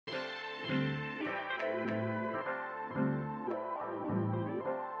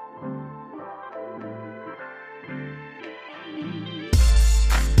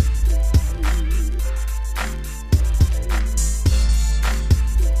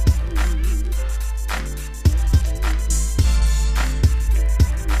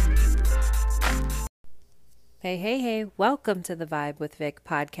Hey, welcome to the Vibe with Vic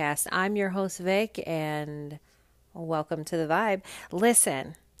podcast. I'm your host, Vic, and welcome to the Vibe.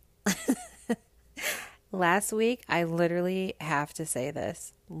 Listen, last week, I literally have to say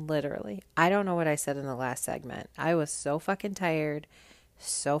this. Literally. I don't know what I said in the last segment. I was so fucking tired,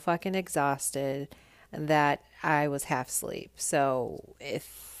 so fucking exhausted that I was half asleep. So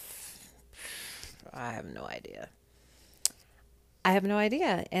I have no idea.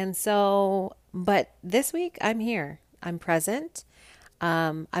 And so, but this week I'm here. I'm present.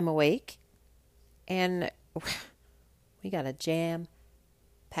 I'm awake. And we got a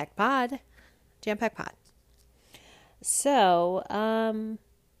jam-packed pod. Jam-packed pod. So, Vibe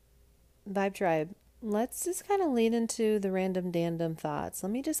Tribe, let's just kind of lead into the random dandom thoughts.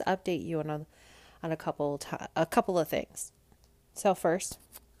 Let me just update you on a couple of things. So first,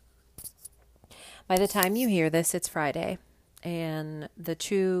 by the time you hear this, it's Friday. And the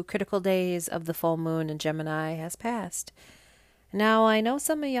 2 critical days of the full moon in Gemini has passed. Now, I know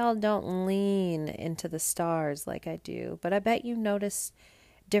some of y'all don't lean into the stars like I do, but I bet you noticed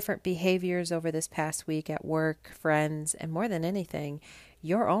different behaviors over this past week at work, friends, and more than anything,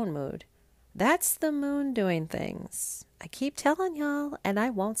 your own mood. That's the moon doing things. I keep telling y'all, and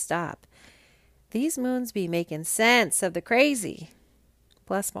I won't stop. These moons be making sense of the crazy.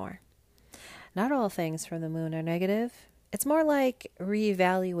 Plus more. Not all things from the moon are negative. It's more like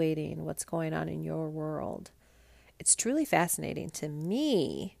reevaluating what's going on in your world. It's truly fascinating to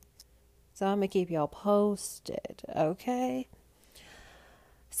me. So I'm going to keep y'all posted, okay?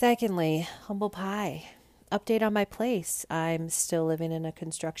 Secondly, humble pie. Update on my place. I'm still living in a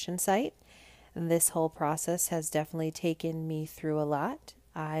construction site. And this whole process has definitely taken me through a lot.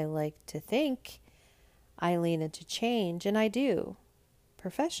 I like to think I lean into change, and I do,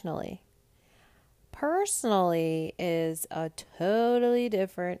 professionally. Personally is a totally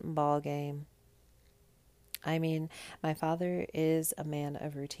different ball game. I mean, my father is a man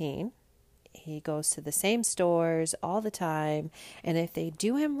of routine. He goes to the same stores all the time, and if they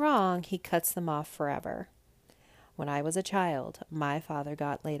do him wrong, he cuts them off forever. When I was a child, my father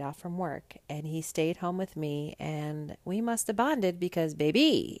got laid off from work, and he stayed home with me, and we must have bonded because,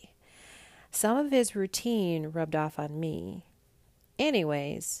 baby, some of his routine rubbed off on me.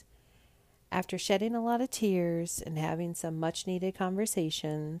 Anyways, after shedding a lot of tears and having some much-needed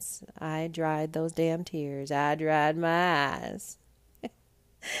conversations, I dried those damn tears. I dried my eyes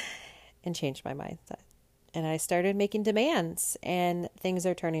and changed my mindset. And I started making demands, and things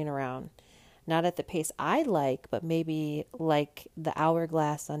are turning around. Not at the pace I like, but maybe like the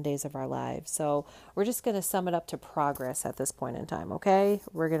hourglass Sundays of our lives. So we're just going to sum it up to progress at this point in time, okay?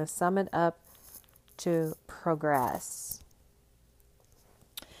 We're going to sum it up to progress.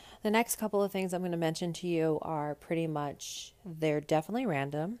 The next couple of things I'm going to mention to you are pretty much, they're definitely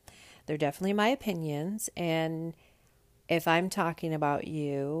random. They're definitely my opinions. And if I'm talking about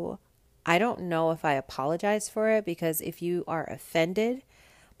you, I don't know if I apologize for it, because if you are offended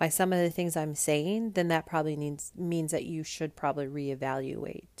by some of the things I'm saying, then that probably means that you should probably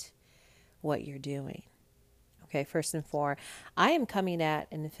reevaluate what you're doing. Okay, first and foremost, I am coming at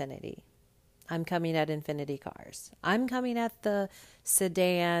infinity. I'm coming at infinity cars. I'm coming at the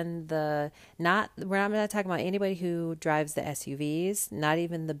sedan, we're not talking about anybody who drives the SUVs, not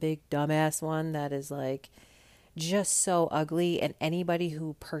even the big dumbass one that is like just so ugly, and anybody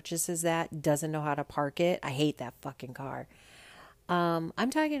who purchases that doesn't know how to park it. I hate that fucking car. I'm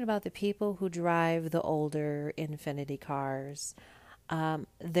talking about the people who drive the older infinity cars.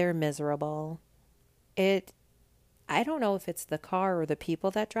 They're miserable. I don't know if it's the car or the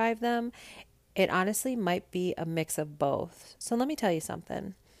people that drive them. It honestly might be a mix of both. So let me tell you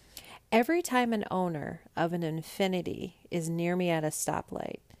something. Every time an owner of an Infinity is near me at a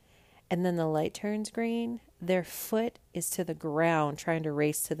stoplight, and then the light turns green, their foot is to the ground trying to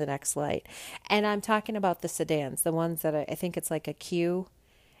race to the next light. And I'm talking about the sedans, the ones that I think it's like a Q.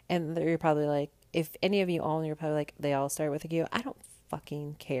 And you're probably like, if any of you own, you're probably like, they all start with a Q. I don't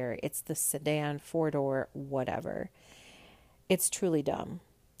fucking care. It's the sedan, 4-door, whatever. It's truly dumb.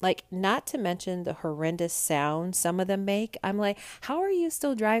 Like, not to mention the horrendous sound some of them make. I'm like, how are you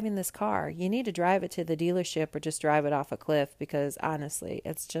still driving this car? You need to drive it to the dealership or just drive it off a cliff, because honestly,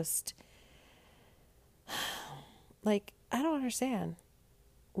 it's just like, I don't understand.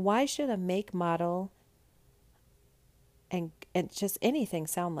 Why should a make, model, and just anything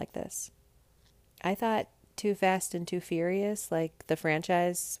sound like this? I thought Too Fast and Too Furious, like the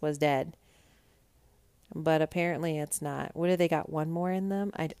franchise, was dead. But apparently it's not. What do they got? One more in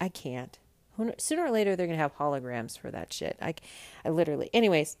them? I can't. Sooner or later they're going to have holograms for that shit. I literally.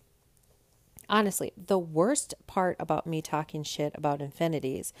 Anyways, Honestly, the worst part about me talking shit about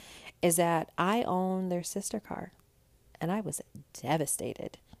Infinities is that I own their sister car, and I was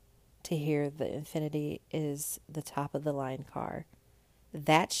devastated to hear the Infinity is the top of the line car.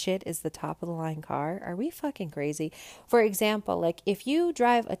 That shit is the top of the line car? Are we fucking crazy? For example, like if you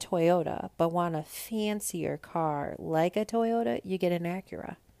drive a Toyota but want a fancier car like a Toyota, you get an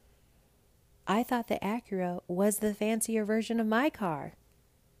Acura. I thought the Acura was the fancier version of my car,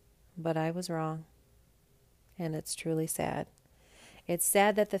 but I was wrong. And it's truly sad. It's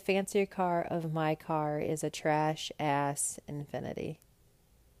sad that the fancier car of my car is a trash ass Infinity.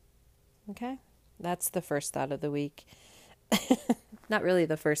 Okay? That's the first thought of the week. Not really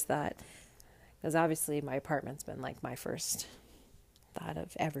the first thought, because obviously my apartment's been like my first thought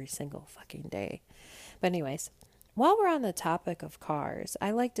of every single fucking day. But anyways, while we're on the topic of cars,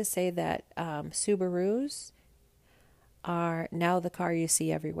 I like to say that Subarus are now the car you see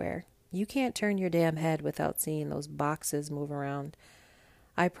everywhere. You can't turn your damn head without seeing those boxes move around.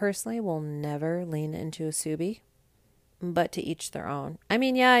 I personally will never lean into a Subi, but to each their own. I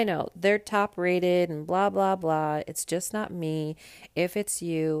mean, yeah, I know they're top rated and blah, blah, blah. It's just not me. If it's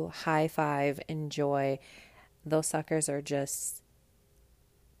you, high five, enjoy. Those suckers are just,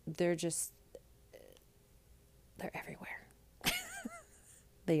 they're everywhere.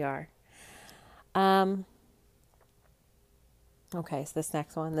 They are. Okay, so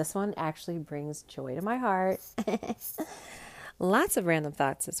this one actually brings joy to my heart. Lots of random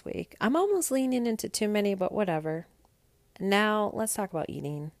thoughts this week. I'm almost leaning into too many, but whatever. Now, let's talk about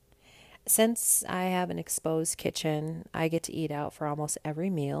eating. Since I have an exposed kitchen, I get to eat out for almost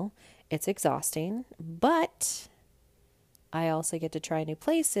every meal. It's exhausting, but I also get to try new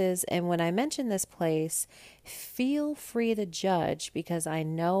places. And when I mention this place, feel free to judge because I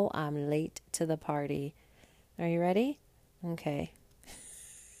know I'm late to the party. Are you ready? Okay.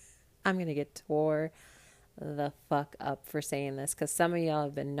 I'm going to get tore the fuck up for saying this because some of y'all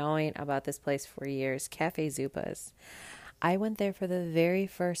have been knowing about this place for years. Cafe Zupas. I went there for the very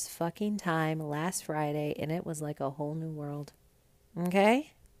first fucking time last Friday, and it was like a whole new world.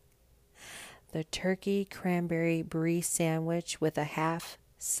 Okay? The turkey cranberry brie sandwich with a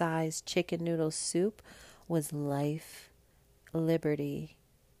half-size chicken noodle soup was life, liberty,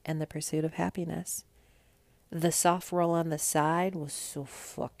 and the pursuit of happiness. The soft roll on the side was so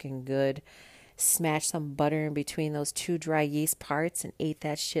fucking good. Smashed some butter in between those two dry yeast parts and ate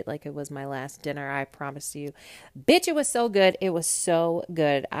that shit like it was my last dinner, I promise you. Bitch, it was so good. It was so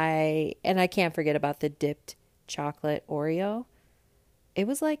good. I can't forget about the dipped chocolate Oreo. It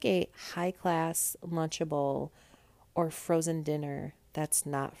was like a high-class Lunchable or frozen dinner that's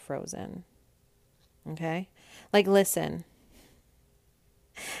not frozen. Okay? Like, listen.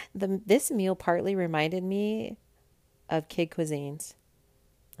 This meal partly reminded me of kid cuisines.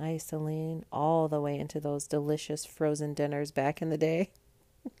 I used to lean all the way into those delicious frozen dinners back in the day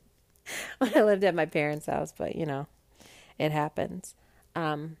when I lived at my parents' house, but you know, it happens.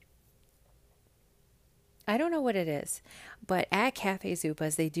 I don't know what it is, but at Cafe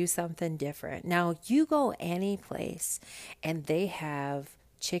Zupas, they do something different. Now, you go any place and they have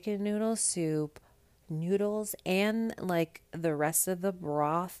chicken noodle soup, noodles, and like the rest of the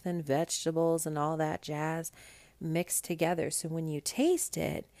broth and vegetables and all that jazz mixed together. So when you taste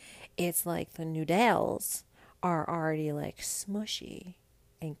it, it's like the noodles are already like smushy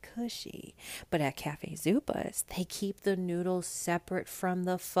and cushy. But at Cafe Zupas, they keep the noodles separate from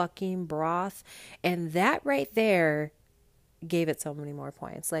the fucking broth. And that right there gave it so many more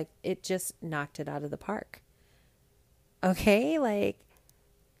points. Like, it just knocked it out of the park. Okay? Like,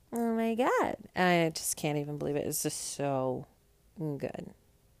 oh my God. I just can't even believe it. It's just so good.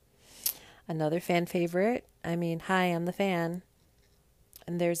 Another fan favorite. I mean, hi, I'm the fan.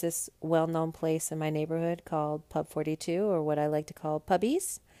 And there's this well-known place in my neighborhood called Pub 42, or what I like to call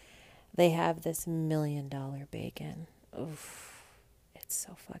Pubbies. They have this $1 million bacon. Oof. It's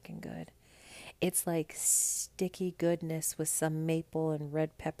so fucking good. It's like sticky goodness with some maple and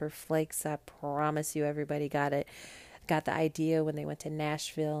red pepper flakes. I promise you everybody got it. Got the idea when they went to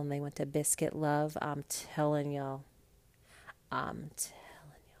Nashville and they went to Biscuit Love. I'm telling y'all.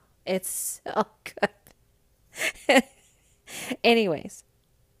 It's so good. Anyways,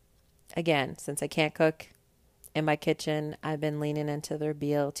 again, since I can't cook in my kitchen, I've been leaning into their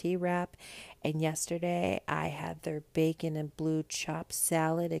BLT wrap. And yesterday I had their bacon and blue chopped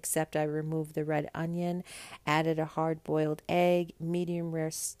salad, except I removed the red onion, added a hard-boiled egg, medium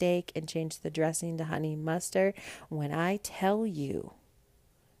rare steak, and changed the dressing to honey mustard. When I tell you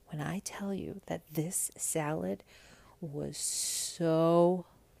that this salad was so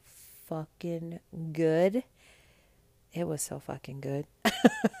fucking good. It was so fucking good.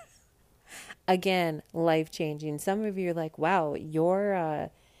 Again, life-changing. Some of you are like, wow, your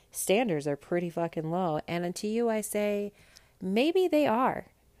standards are pretty fucking low. And to you, I say, maybe they are.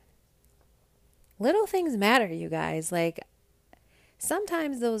 Little things matter, you guys. Like,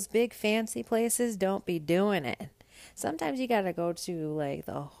 sometimes those big fancy places don't be doing it. Sometimes you got to go to like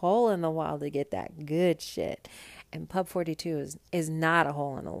the hole in the wall to get that good shit. And Pub 42 is not a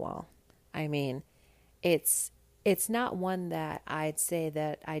hole in the wall. I mean, it's not one that I'd say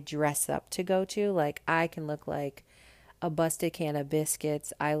that I dress up to go to. Like, I can look like a busted can of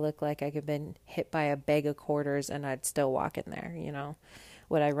biscuits. I look like I could have been hit by a bag of quarters and I'd still walk in there, you know.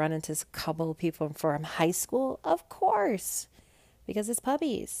 Would I run into a couple of people from high school? Of course, because it's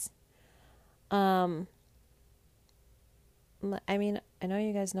puppies. I mean, I know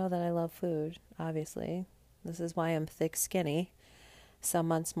you guys know that I love food, obviously. This is why I'm thick skinny. Some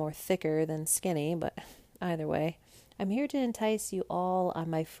months more thicker than skinny, but either way. I'm here to entice you all on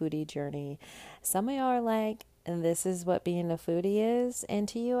my foodie journey. Some of y'all are like, and this is what being a foodie is. And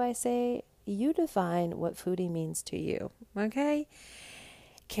to you, I say, you define what foodie means to you. Okay?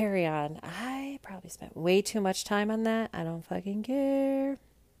 Carry on. I probably spent way too much time on that. I don't fucking care.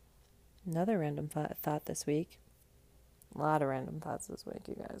 Another random thought this week. A lot of random thoughts this week,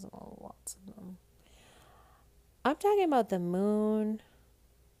 you guys. Oh, lots of them. I'm talking about the moon,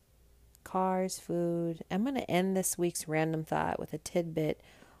 cars, food. I'm going to end this week's random thought with a tidbit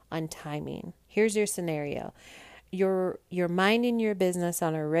on timing. Here's your scenario. You're minding your business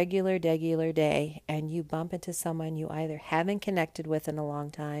on a regular day, and you bump into someone you either haven't connected with in a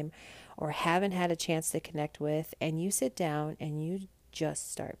long time or haven't had a chance to connect with, and you sit down and you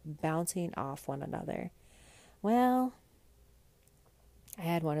just start bouncing off one another. Well, I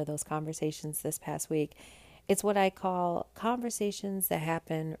had one of those conversations this past week. It's what I call conversations that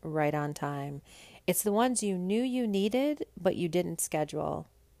happen right on time. It's the ones you knew you needed, but you didn't schedule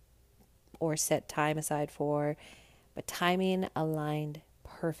or set time aside for, but timing aligned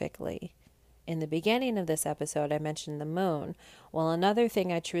perfectly. In the beginning of this episode, I mentioned the moon. Well, another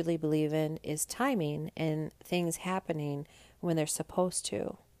thing I truly believe in is timing and things happening when they're supposed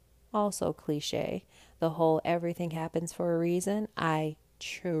to. Also cliche. The whole everything happens for a reason. I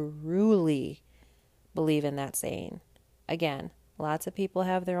truly believe in that saying. Again, lots of people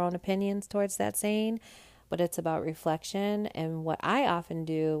have their own opinions towards that saying, but it's about reflection. And what I often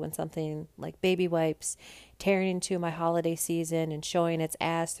do when something like baby wipes tearing into my holiday season and showing its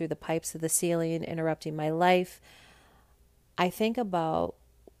ass through the pipes of the ceiling, interrupting my life, I think about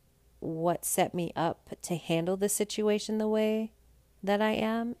what set me up to handle the situation the way that I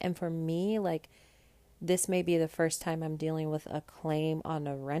am. And for me, like, this may be the first time I'm dealing with a claim on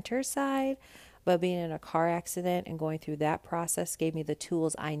the renter side, but being in a car accident and going through that process gave me the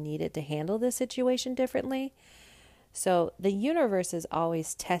tools I needed to handle this situation differently. So the universe is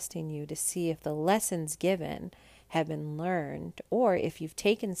always testing you to see if the lessons given have been learned, or if you've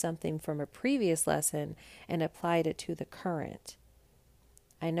taken something from a previous lesson and applied it to the current.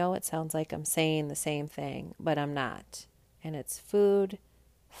 I know it sounds like I'm saying the same thing, but I'm not. And it's food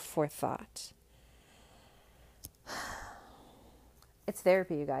for thought. It's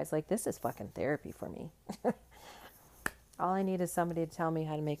therapy, you guys. Like, this is fucking therapy for me. All I need is somebody to tell me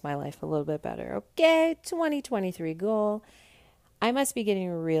how to make my life a little bit better. Okay, 2023 goal. I must be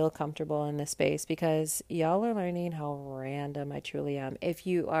getting real comfortable in this space because y'all are learning how random I truly am. If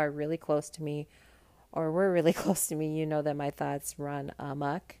you are really close to me or were really close to me, you know that my thoughts run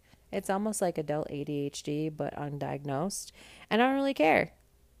amok. It's almost like adult ADHD, but undiagnosed. And I don't really care.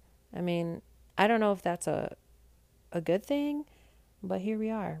 I mean, I don't know if that's a good thing, but here we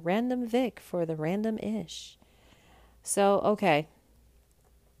are. Random Vic for the random-ish. So, okay.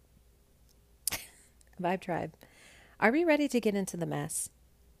 Vibe Tribe. Are we ready to get into the mess?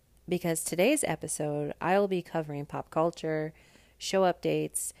 Because today's episode, I will be covering pop culture, show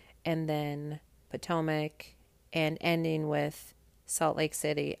updates, and then Potomac, and ending with Salt Lake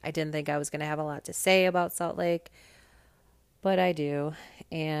City. I didn't think I was going to have a lot to say about Salt Lake, but I do,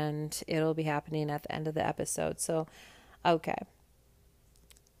 and it'll be happening at the end of the episode. So, okay.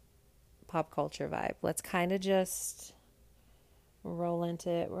 Pop culture vibe. Let's kind of just roll into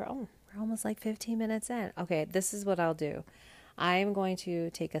it. We're almost like 15 minutes in. Okay, this is what I'll do. I'm going to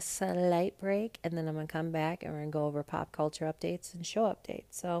take a slight break, and then I'm going to come back, and we're going to go over pop culture updates and show updates.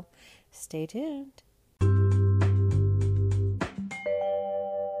 So, stay tuned.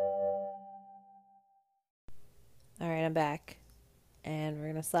 All right, I'm back, and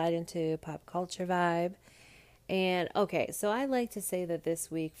we're going to slide into pop culture vibe. And okay, so I like to say that this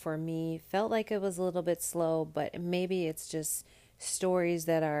week for me felt like it was a little bit slow, but maybe it's just stories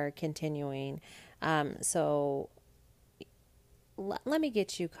that are continuing. So let me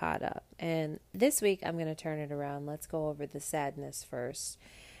get you caught up. And this week, I'm going to turn it around. Let's go over the sadness first.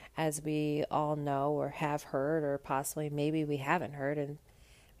 As we all know or have heard, or possibly maybe we haven't heard, and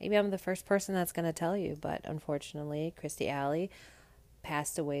maybe I'm the first person that's going to tell you, but unfortunately, Christy Alley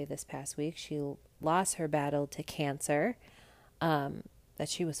passed away this past week. She lost her battle to cancer that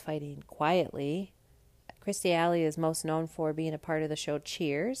she was fighting quietly. Christy Alley is most known for being a part of the show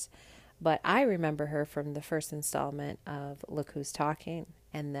Cheers, but I remember her from the first installment of Look Who's Talking,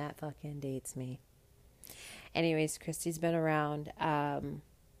 and that fucking dates me. Anyways, Christy's been around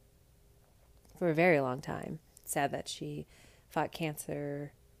for a very long time. It's sad that she fought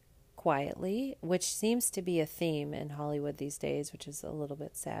cancer quietly, which seems to be a theme in Hollywood these days, which is a little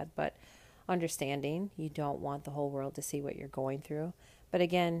bit sad, but understanding. You don't want the whole world to see what you're going through. But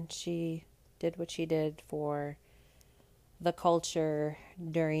again, she did what she did for the culture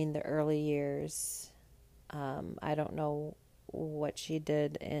during the early years. I don't know what she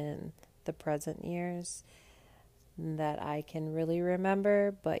did in the present years that I can really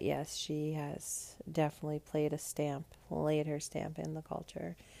remember, but yes, she has definitely laid her stamp in the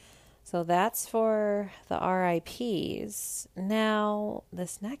culture. So that's for the RIPs. Now,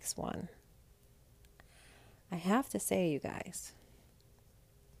 this next one, I have to say, you guys,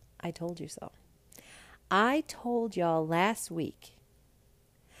 I told you so. I told y'all last week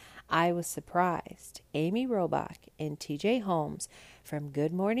I was surprised Amy Robach and TJ Holmes from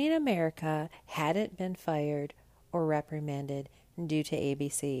Good Morning America hadn't been fired or reprimanded due to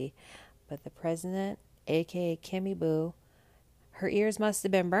ABC. But the president, aka Kimmy Boo, her ears must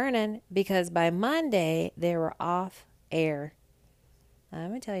have been burning because by Monday they were off air. I'm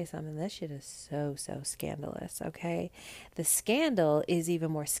going to tell you something. This shit is so scandalous, okay? The scandal is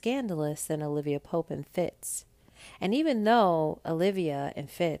even more scandalous than Olivia Pope and Fitz. And even though Olivia and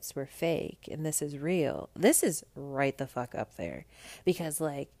Fitz were fake and this is real, this is right the fuck up there. Because,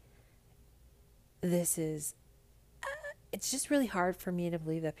 like, this is... it's just really hard for me to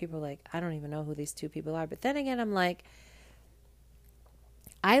believe that people are like, I don't even know who these two people are. But then again, I'm like,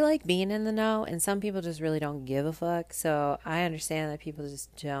 I like being in the know, and some people just really don't give a fuck. So I understand that people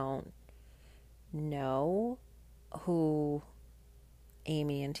just don't know who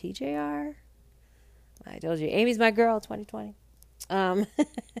Amy and TJ are. I told you, Amy's my girl, 2020.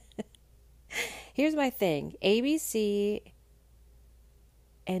 Here's my thing. ABC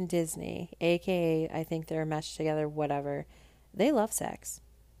and Disney, aka I think they're meshed together, whatever, they love sex.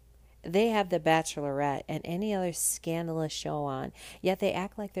 They have The Bachelorette and any other scandalous show on, yet they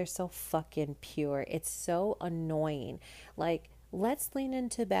act like they're so fucking pure. It's so annoying. Like, let's lean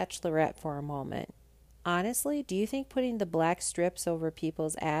into Bachelorette for a moment. Honestly, do you think putting the black strips over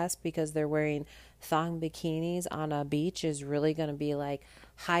people's ass because they're wearing thong bikinis on a beach is really going to be like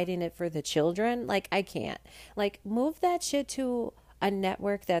hiding it for the children? Like, I can't. Like, move that shit to a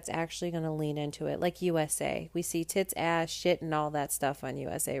network that's actually going to lean into it, like USA. We see tits, ass, shit, and all that stuff on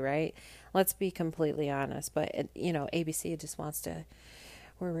USA, right? Let's be completely honest. But, ABC just wants to,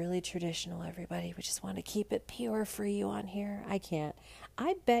 we're really traditional, everybody. We just want to keep it pure for you on here. I can't.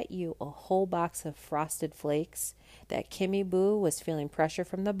 I bet you a whole box of Frosted Flakes that Kimmy Boo was feeling pressure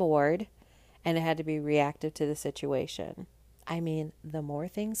from the board and it had to be reactive to the situation. I mean, the more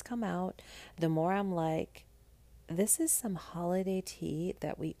things come out, the more I'm like, this is some holiday tea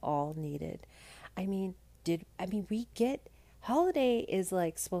that we all needed. We get, holiday is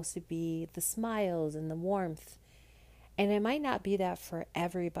like supposed to be the smiles and the warmth. And it might not be that for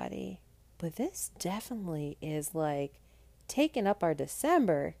everybody. But this definitely is like taking up our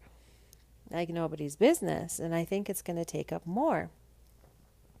December like nobody's business. And I think it's going to take up more.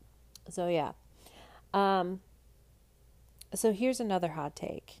 So yeah. So here's another hot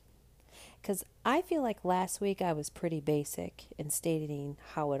take. Because I feel like last week I was pretty basic in stating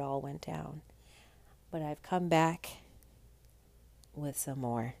how it all went down. But I've come back with some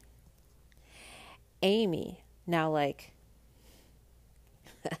more. Amy, now like,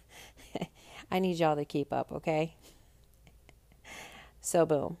 I need y'all to keep up, okay? So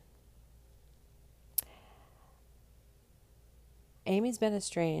boom. Amy's been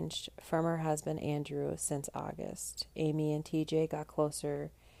estranged from her husband Andrew since August. Amy and TJ got closer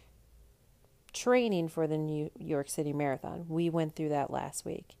training for the New York City Marathon. We went through that last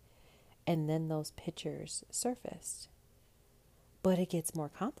week. And then those pictures surfaced. But it gets more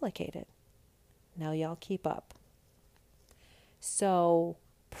complicated. Now y'all keep up. So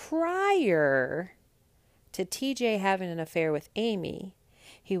prior to TJ having an affair with Amy,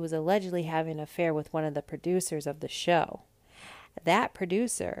 he was allegedly having an affair with one of the producers of the show. That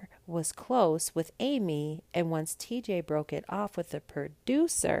producer was close with Amy, and once TJ broke it off with the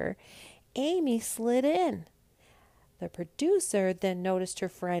producer, Amy slid in. The producer then noticed her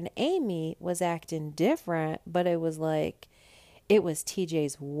friend Amy was acting different, but it was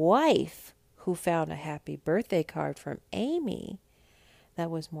TJ's wife who found a happy birthday card from Amy that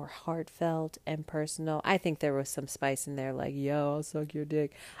was more heartfelt and personal. I think there was some spice in there, like, yo, I'll suck your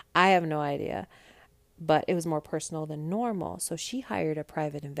dick. I have no idea. But it was more personal than normal. So she hired a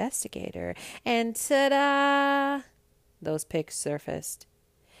private investigator. And ta-da! Those pics surfaced.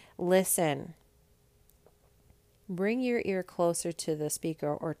 Listen. Bring your ear closer to the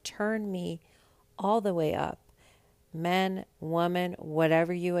speaker or turn me all the way up. Men, woman,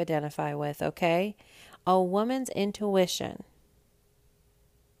 whatever you identify with, okay? A woman's intuition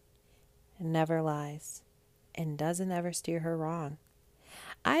never lies and doesn't ever steer her wrong.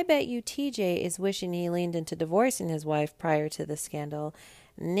 I bet you TJ is wishing he leaned into divorcing his wife prior to the scandal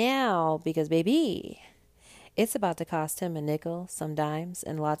now because, baby, it's about to cost him a nickel, some dimes,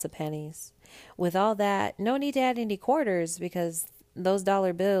 and lots of pennies. With all that, no need to add any quarters because those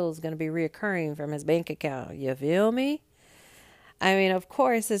dollar bills going to be reoccurring from his bank account. You feel me? I mean, of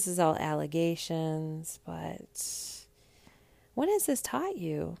course, this is all allegations, but what has this taught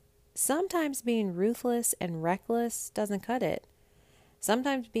you? Sometimes being ruthless and reckless doesn't cut it.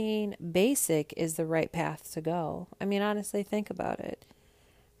 Sometimes being basic is the right path to go. I mean, honestly, think about it.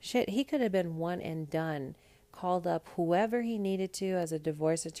 Shit, he could have been one and done, called up whoever he needed to as a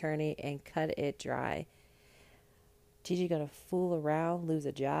divorce attorney and cut it dry. TJ gonna fool around, lose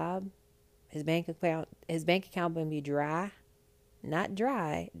a job? His bank account gonna be dry? Not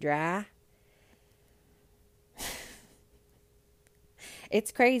dry, dry.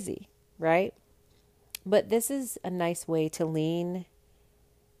 It's crazy, right? But this is a nice way to lean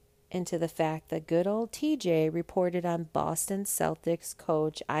into the fact that good old TJ reported on Boston Celtics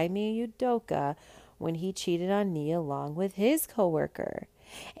coach Ime Udoka when he cheated on Nia along with his coworker.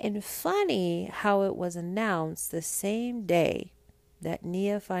 And funny how it was announced the same day that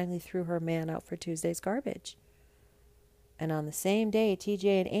Nia finally threw her man out for Tuesday's garbage. And on the same day,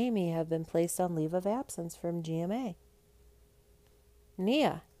 TJ and Amy have been placed on leave of absence from GMA.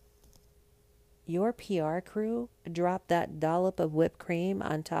 Nia, your PR crew dropped that dollop of whipped cream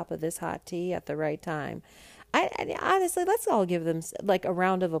on top of this hot tea at the right time. I honestly, let's all give them like a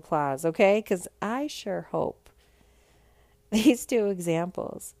round of applause, okay? Because I sure hope these two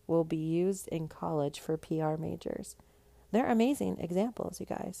examples will be used in college for PR majors. They're amazing examples, you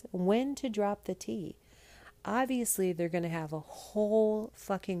guys. When to drop the tea. Obviously, they're going to have a whole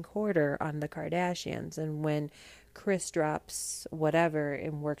fucking quarter on the Kardashians and when Kris drops whatever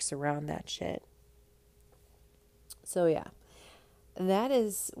and works around that shit. So, yeah, that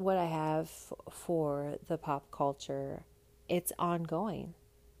is what I have for the pop culture. It's ongoing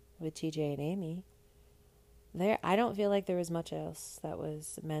with TJ and Amy. I don't feel like there was much else that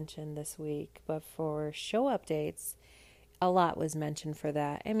was mentioned this week, but for show updates, a lot was mentioned for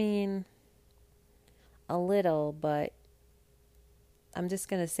that. I mean, a little, but I'm just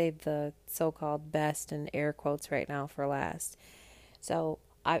going to save the so-called best in air quotes right now for last. So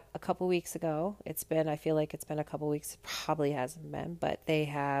a couple weeks ago, I feel like it's been a couple weeks, probably hasn't been, but they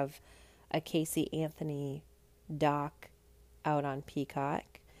have a Casey Anthony doc out on Peacock.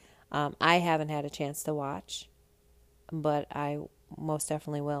 I haven't had a chance to watch, but I most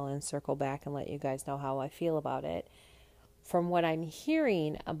definitely will and circle back and let you guys know how I feel about it. From what I'm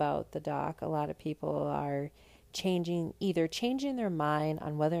hearing about the doc, a lot of people are either changing their mind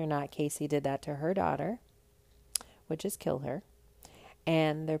on whether or not Casey did that to her daughter, which is kill her,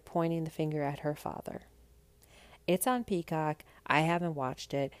 and they're pointing the finger at her father. It's on Peacock. I haven't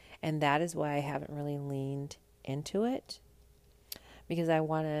watched it, and that is why I haven't really leaned into it. Because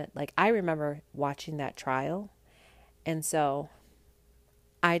I remember watching that trial, and so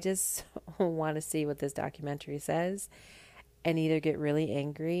I just want to see what this documentary says and either get really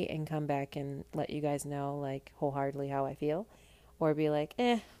angry and come back and let you guys know, like, wholeheartedly how I feel, or be like,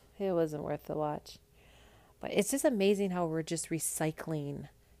 it wasn't worth the watch. But it's just amazing how we're just recycling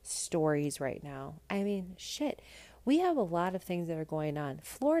stories right now. I mean, shit. We have a lot of things that are going on.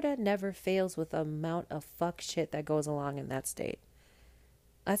 Florida never fails with the amount of fuck shit that goes along in that state.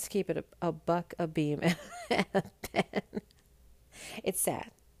 Let's keep it a buck, a beam, and a pen. It's sad.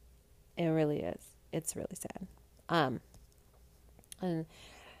 It really is. It's really sad. And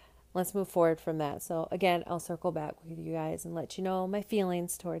let's move forward from that. So again, I'll circle back with you guys and let you know my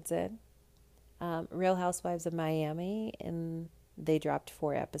feelings towards it. Real Housewives of Miami, and they dropped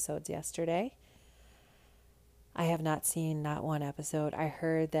 4 episodes yesterday. I have not seen not one episode. I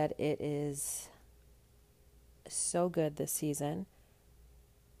heard that it is so good this season.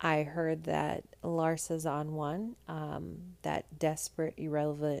 I heard that Larsa's on one, that desperate,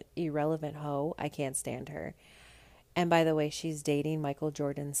 irrelevant hoe. I can't stand her. And by the way, she's dating Michael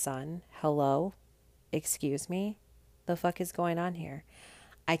Jordan's son. Hello? Excuse me? The fuck is going on here?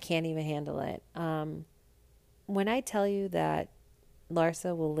 I can't even handle it. When I tell you that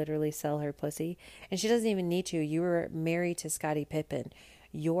Larsa will literally sell her pussy, and she doesn't even need to. You were married to Scottie Pippen.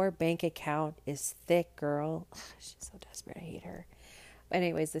 Your bank account is thick, girl. She's so desperate. I hate her. But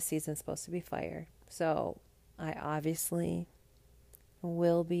anyways, this season's supposed to be fire. So I obviously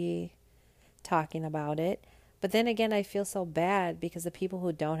will be talking about it. But then again, I feel so bad because the people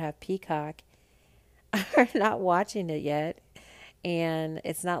who don't have Peacock are not watching it yet. And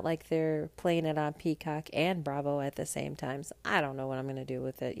it's not like they're playing it on Peacock and Bravo at the same time. So I don't know what I'm going to do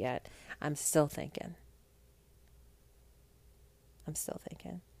with it yet. I'm still thinking.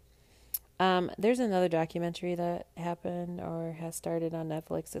 There's another documentary that happened or has started on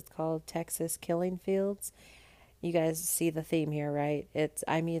Netflix. It's called Texas Killing Fields. You guys see the theme here, right?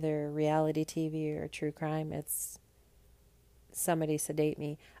 I'm either reality TV or true crime. It's somebody sedate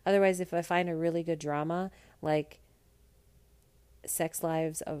me. Otherwise, if I find a really good drama, like Sex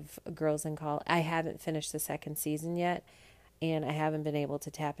Lives of Girls in College, I haven't finished the second season yet, and I haven't been able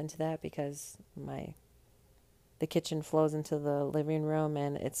to tap into that because the kitchen flows into the living room,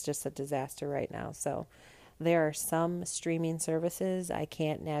 and it's just a disaster right now. So there are some streaming services I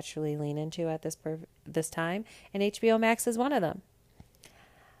can't naturally lean into at this time, and HBO Max is one of them.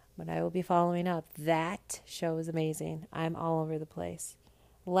 But I will be following up. That show is amazing. I'm all over the place.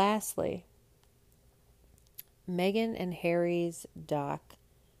 Lastly, Meghan and Harry's doc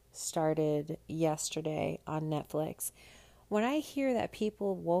started yesterday on Netflix. When I hear that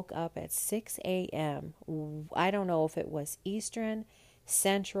people woke up at 6 a.m., I don't know if it was Eastern,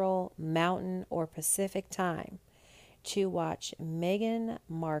 Central, Mountain, or Pacific time, to watch Meghan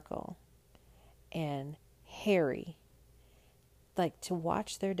Markle and Harry, like to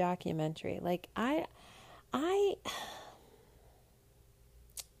watch their documentary. Like I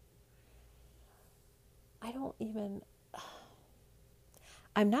don't even,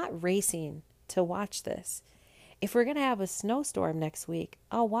 I'm not racing to watch this. If we're going to have a snowstorm next week,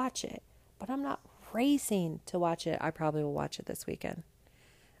 I'll watch it. But I'm not racing to watch it. I probably will watch it this weekend.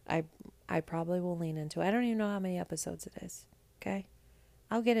 I probably will lean into it. I don't even know how many episodes it is. Okay?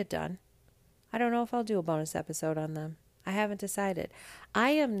 I'll get it done. I don't know if I'll do a bonus episode on them. I haven't decided.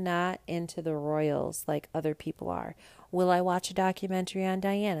 I am not into the royals like other people are. Will I watch a documentary on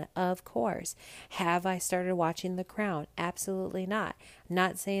Diana? Of course. Have I started watching The Crown? Absolutely not.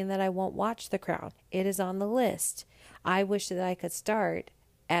 Not saying that I won't watch The Crown. It is on the list. I wish that I could start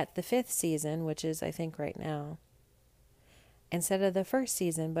at the 5th season, which is, I think, right now, instead of the 1st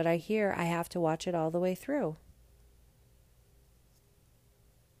season, but I hear I have to watch it all the way through.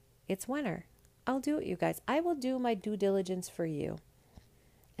 It's winter. I'll do it, you guys. I will do my due diligence for you.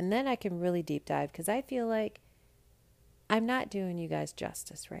 And then I can really deep dive because I feel like I'm not doing you guys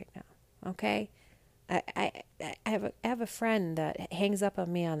justice right now. Okay? I have a friend that hangs up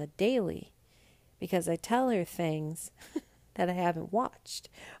on me on a daily because I tell her things that I haven't watched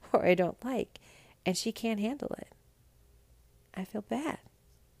or I don't like, and she can't handle it. I feel bad.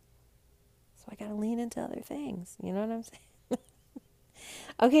 So I got to lean into other things. You know what I'm saying?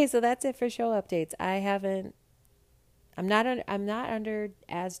 Okay, so that's it for show updates. I'm not under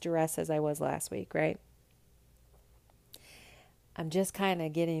as duress as I was last week, right? I'm just kind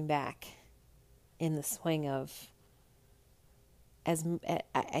of getting back in the swing of,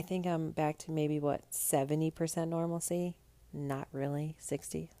 I think I'm back to maybe 70% normalcy? Not really,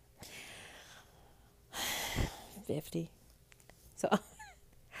 60, 50. So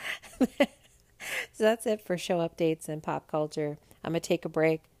that's it for show updates and pop culture. I'm going to take a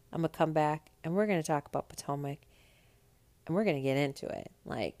break. I'm going to come back and we're going to talk about Potomac and we're going to get into it.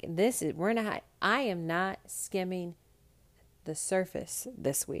 Like I am not skimming the surface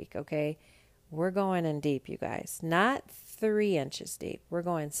this week. Okay. We're going in deep, you guys, not 3 inches deep. We're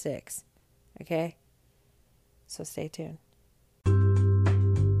going 6. Okay. So stay tuned.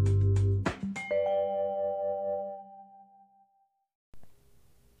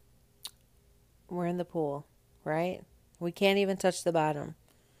 We're in the pool, right? We can't even touch the bottom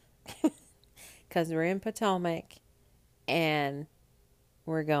because we're in Potomac and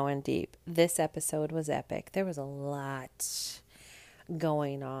we're going deep. This episode was epic. There was a lot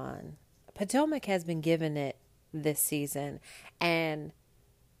going on. Potomac has been given it this season, and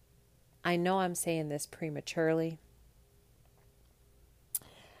I know I'm saying this prematurely.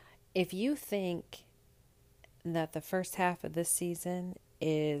 If you think that the first half of this season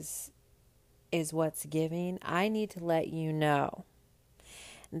is what's giving, I need to let you know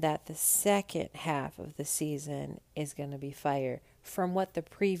that the second half of the season is going to be fire from what the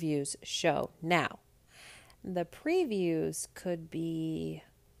previews show. Now, the previews could be,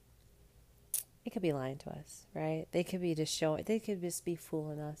 it could be lying to us, right? They could be just showing, they could just be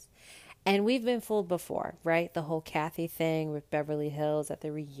fooling us. And we've been fooled before, right? The whole Kathy thing with Beverly Hills at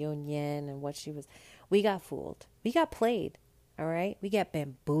the reunion and what she was, we got fooled. We got played, all right? We got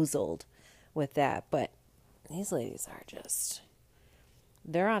bamboozled with that. But these ladies are just,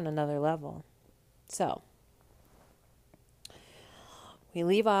 they're on another level. So, we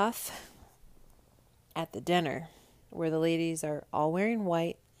leave off at the dinner where the ladies are all wearing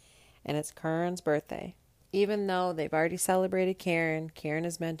white and it's Karen's birthday. Even though they've already celebrated Karen, Karen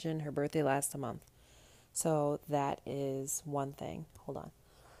has mentioned her birthday last month. So that is one thing. Hold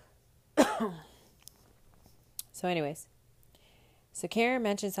on. So anyways, so Karen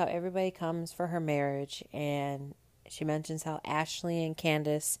mentions how everybody comes for her marriage, and she mentions how Ashley and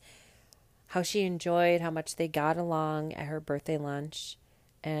Candace, how she enjoyed how much they got along at her birthday lunch.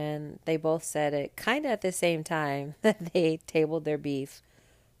 And they both said it kind of at the same time that they tabled their beef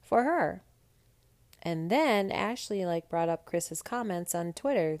for her. And then Ashley brought up Chris's comments on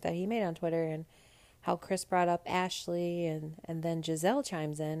Twitter that he made on Twitter, and how Chris brought up Ashley, and then Giselle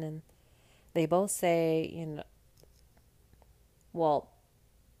chimes in, and they both say, well,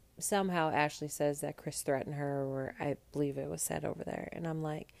 somehow Ashley says that Chris threatened her, or I believe it was said over there. And I'm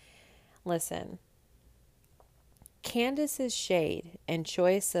like, listen, Candace's shade and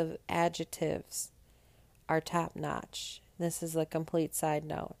choice of adjectives are top notch. This is a complete side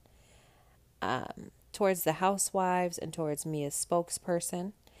note. Towards the Housewives and towards me as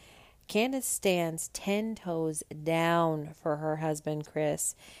spokesperson, Candace stands 10 toes down for her husband,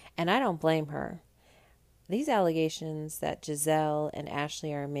 Chris, and I don't blame her. These allegations that Giselle and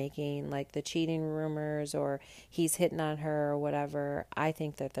Ashley are making, like the cheating rumors or he's hitting on her or whatever, I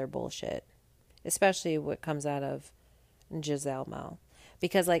think that they're bullshit. Especially what comes out of Giselle mouth.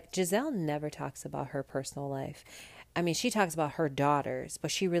 Because Giselle never talks about her personal life. I mean, she talks about her daughters, but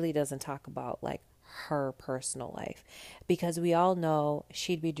she really doesn't talk about her personal life, because we all know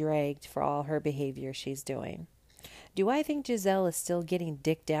she'd be dragged for all her behavior she's doing. Do I think Giselle is still getting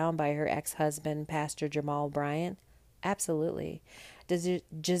dicked down by her ex-husband, Pastor Jamal Bryant? Absolutely. Does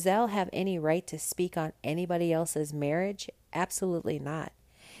Giselle have any right to speak on anybody else's marriage? Absolutely not.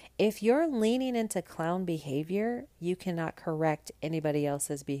 If you're leaning into clown behavior, you cannot correct anybody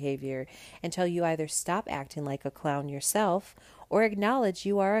else's behavior until you either stop acting like a clown yourself or acknowledge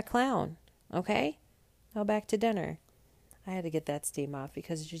you are a clown. Okay? Now back to dinner. I had to get that steam off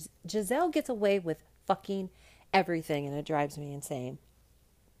because Giselle gets away with fucking everything and it drives me insane.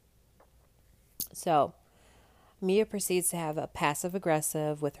 So, Mia proceeds to have a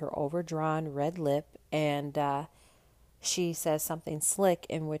passive-aggressive with her overdrawn red lip, and she says something slick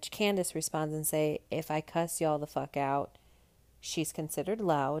in which Candace responds and say, if I cuss y'all the fuck out, she's considered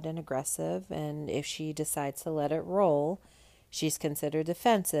loud and aggressive, and if she decides to let it roll, she's considered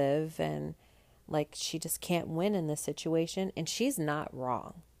defensive, and she just can't win in this situation, and she's not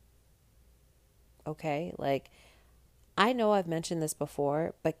wrong. Okay? I know I've mentioned this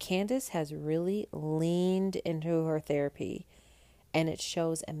before, but Candace has really leaned into her therapy, and it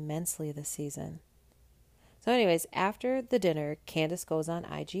shows immensely this season. So anyways, after the dinner, Candace goes on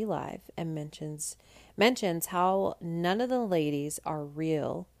IG Live and mentions how none of the ladies are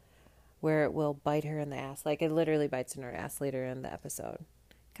real, where it will bite her in the ass. It literally bites in her ass later in the episode.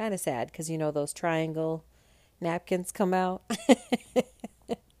 Kind of sad, because those triangle napkins come out.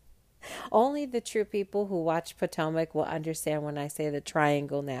 Only the true people who watch Potomac will understand when I say the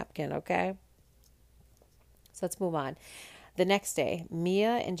triangle napkin, okay? So let's move on. The next day,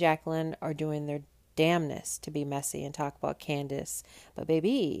 Mia and Jacqueline are doing their damnness to be messy and talk about Candace. But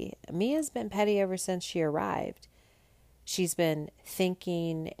baby, Mia's been petty ever since she arrived. She's been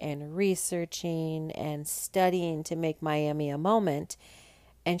thinking and researching and studying to make Miami a moment.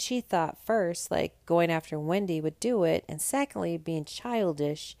 And she thought first, going after Wendy would do it. And secondly, being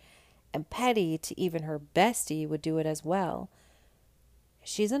childish and petty to even her bestie would do it as well.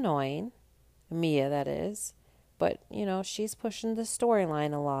 She's annoying. Mia, that is. But, she's pushing the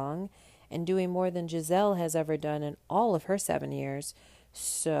storyline along and doing more than Giselle has ever done in all of her 7 years.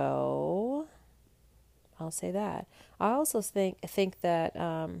 So, I'll say that. I also think that,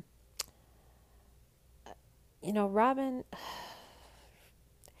 Robin,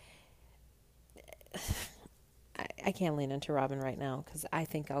 I can't lean into Robin right now because I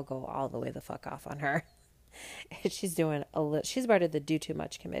think I'll go all the way the fuck off on her. She's doing she's part of the Do Too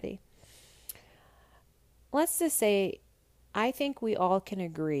Much committee. Let's just say, I think we all can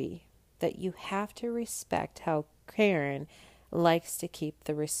agree that you have to respect how Karen likes to keep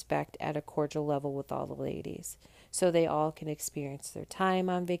the respect at a cordial level with all the ladies. so they all can experience their time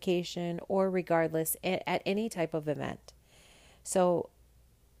on vacation or regardless at any type of event. So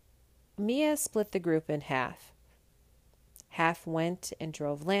Mia split the group in half. Half went and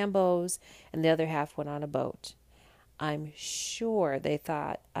drove Lambos, and the other half went on a boat. I'm sure they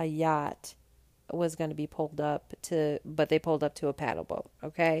thought a yacht was going to be but they pulled up to a paddle boat,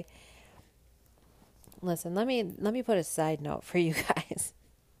 okay? Listen, let me put a side note for you guys.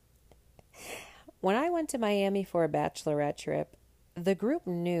 When I went to Miami for a bachelorette trip, the group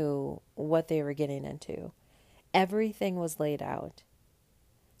knew what they were getting into. Everything was laid out.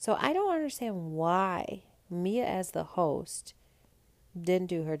 So I don't understand why Mia as the host didn't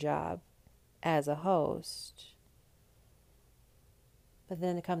do her job as a host. But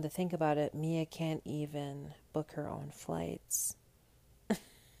then to come to think about it, Mia can't even book her own flights.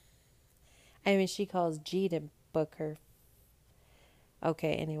 I mean, she calls G to book her.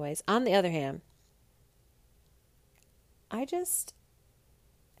 Okay, anyways. On the other hand, I just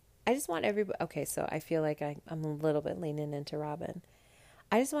want everybody... Okay, so I feel like I'm a little bit leaning into Robin.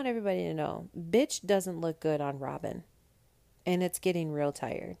 I just want everybody to know, bitch doesn't look good on Robin. And it's getting real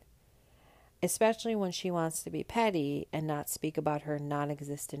tired. Especially when she wants to be petty and not speak about her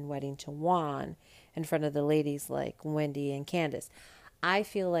non-existent wedding to Juan in front of the ladies like Wendy and Candace. I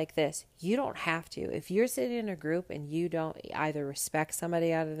feel like this. You don't have to. If you're sitting in a group and you don't either respect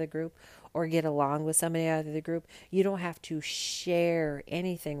somebody out of the group or get along with somebody out of the group, you don't have to share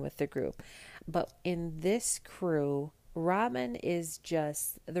anything with the group. But in this crew, Robin is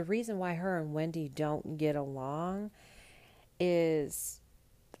just... The reason why her and Wendy don't get along is...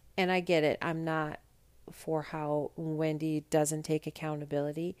 And I get it. I'm not for how Wendy doesn't take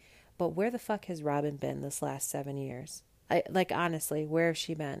accountability. But where the fuck has Robin been this last 7 years? Honestly, where has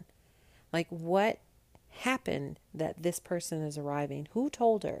she been? Like, what happened that this person is arriving? Who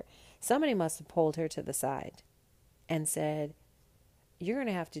told her? Somebody must have pulled her to the side and said, you're going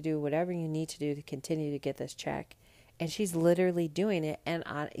to have to do whatever you need to do to continue to get this check. And she's literally doing it. And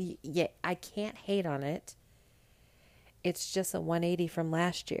I can't hate on it. It's just a 180 from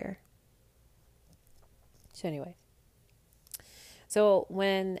last year. So anyway. So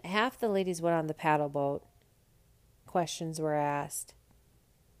when half the ladies went on the paddle boat, questions were asked.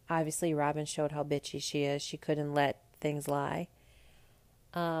 Obviously, Robin showed how bitchy she is. She couldn't let things lie.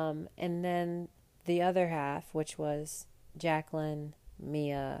 And then the other half, which was Jacqueline,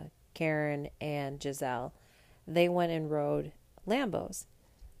 Mia, Karen, and Giselle, they went and rode Lambos.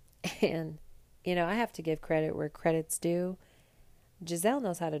 And you know, I have to give credit where credit's due. Giselle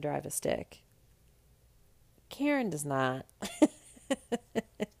knows how to drive a stick. Karen does not.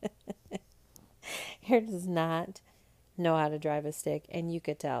 Karen does not know how to drive a stick. And you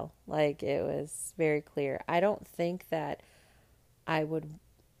could tell. Like, it was very clear. I don't think that I would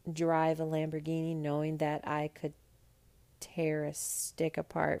drive a Lamborghini knowing that I could tear a stick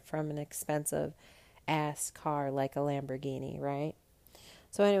apart from an expensive ass car like a Lamborghini, right?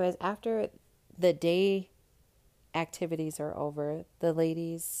 So anyways, after the day activities are over, the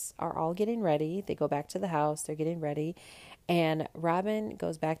ladies are all getting ready. They go back to the house. They're getting ready. And Robin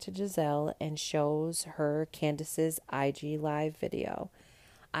goes back to Giselle and shows her Candace's IG live video.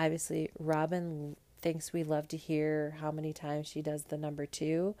 Obviously, Robin thinks we love to hear how many times she does the number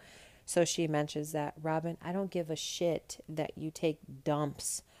 2. So she mentions that, Robin, I don't give a shit that you take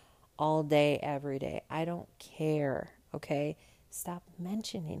dumps all day, every day. I don't care, okay? Stop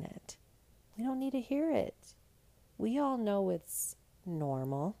mentioning it. We don't need to hear it. We all know it's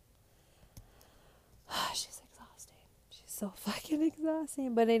normal. She's exhausting. She's so fucking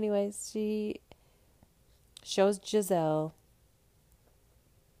exhausting. But anyways, she shows Giselle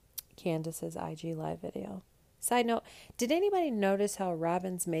Candace's IG live video. Side note, did anybody notice how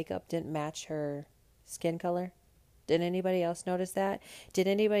Robin's makeup didn't match her skin color? Did anybody else notice that? Did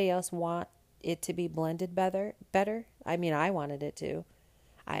anybody else want it to be blended better? I mean, I wanted it to.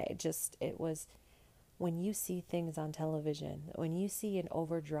 It was, when you see things on television, when you see an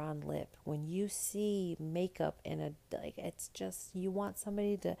overdrawn lip, when you see makeup it's just, you want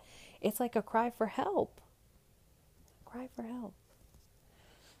somebody to, it's like a cry for help. Cry for help.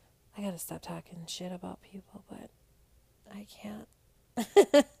 I gotta stop talking shit about people, but I can't.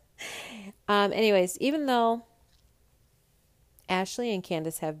 Anyways, even though Ashley and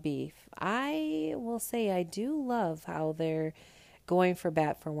Candace have beef, I will say I do love how they're going for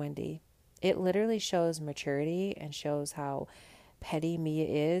bat for Wendy. It literally shows maturity and shows how petty Mia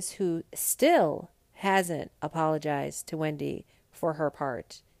is, who still hasn't apologized to Wendy for her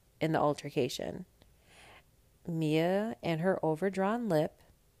part in the altercation. Mia and her overdrawn lip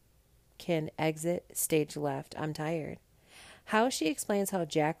can exit stage left. I'm tired. How she explains how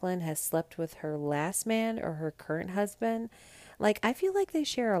Jacqueline has slept with her last man or her current husband. Like, I feel like they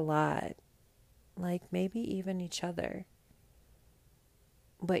share a lot. Like, maybe even each other.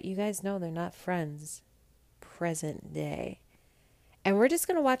 But you guys know they're not friends. Present day. And we're just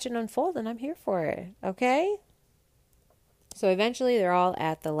going to watch it unfold, and I'm here for it. Okay? So eventually they're all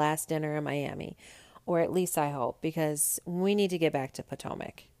at the last dinner in Miami. Or at least I hope, because we need to get back to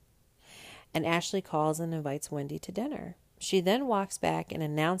Potomac. And Ashley calls and invites Wendy to dinner. She then walks back and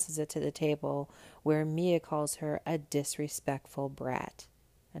announces it to the table, where Mia calls her a disrespectful brat.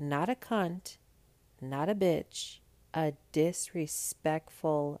 And not a cunt, not a bitch, a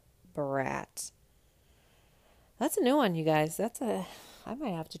disrespectful brat. That's a new one, you guys. I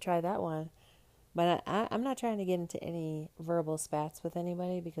might have to try that one. But I'm not trying to get into any verbal spats with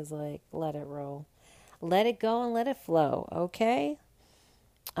anybody because, like, let it roll. Let it go and let it flow, okay?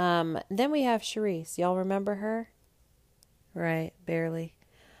 Then we have Charisse. Y'all remember her? Right, barely.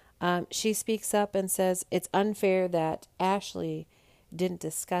 She speaks up and says it's unfair that Ashley didn't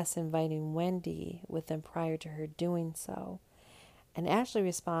discuss inviting Wendy with them prior to her doing so. And Ashley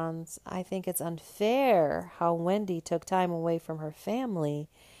responds, I think it's unfair how Wendy took time away from her family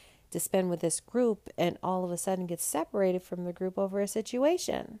to spend with this group and all of a sudden gets separated from the group over a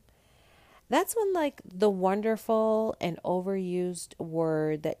situation. That's when, like, the wonderful and overused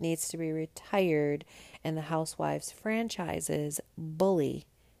word that needs to be retired in the Housewives franchises, bully,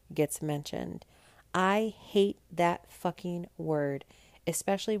 gets mentioned. I hate that fucking word,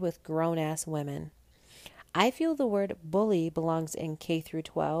 especially with grown-ass women. I feel the word bully belongs in K through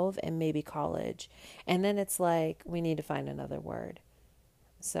 12 and maybe college. And then it's like, we need to find another word.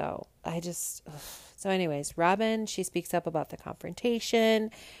 So anyways, Robin, she speaks up about the confrontation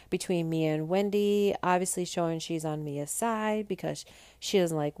between Mia and Wendy, obviously showing she's on Mia's side because she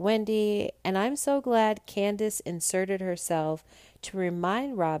doesn't like Wendy. And I'm so glad Candace inserted herself to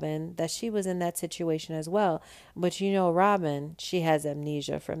remind Robin that she was in that situation as well. But you know, Robin, she has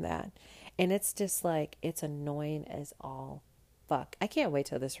amnesia from that. And it's just like, it's annoying as all fuck. I can't wait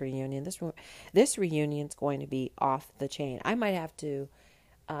till this reunion. This reunion's going to be off the chain. I might have to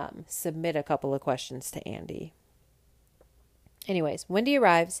submit a couple of questions to Andy. Anyways, Wendy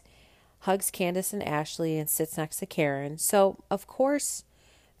arrives, hugs Candace and Ashley, and sits next to Karen. So, of course,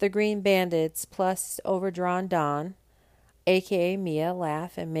 the Green Bandits plus overdrawn Dawn, aka Mia,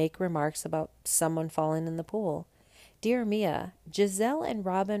 laugh and make remarks about someone falling in the pool. Dear Mia, Giselle and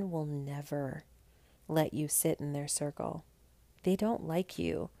Robin will never let you sit in their circle. They don't like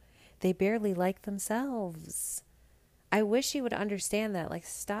you. They barely like themselves. I wish you would understand that. Like,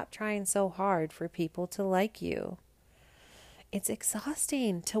 stop trying so hard for people to like you. It's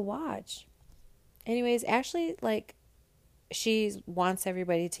exhausting to watch. Anyways, Ashley, like, she wants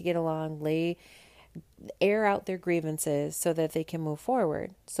everybody to get along, air out their grievances so that they can move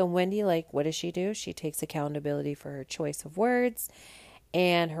forward. So Wendy, like, what does she do? She takes accountability for her choice of words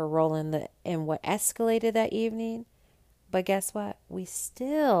and her role in what escalated that evening. But guess what? We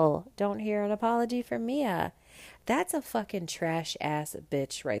still don't hear an apology from Mia. That's a fucking trash ass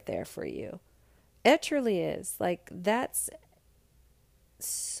bitch right there for you. It truly is. Like, that's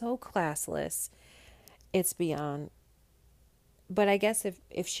so classless. It's beyond. But I guess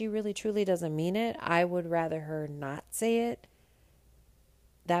if she really truly doesn't mean it, I would rather her not say it.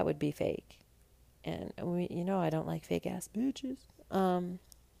 That would be fake. And I don't like fake ass bitches.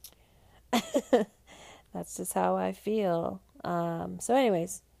 That's just how I feel. So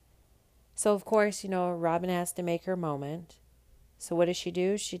anyways, so of course, Robin has to make her moment. So what does she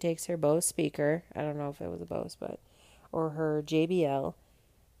do? She takes her Bose speaker. I don't know if it was a Bose, or her JBL,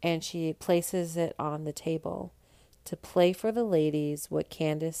 and she places it on the table to play for the ladies what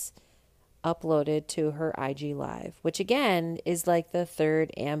Candace uploaded to her IG Live, which again is like the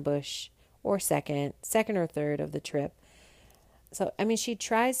third ambush or second or third of the trip. So, I mean, she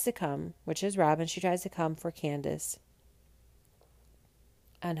tries to come, which is Robin, she tries to come for Candace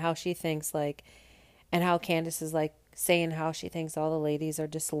and how she thinks and how Candace is saying how she thinks all the ladies are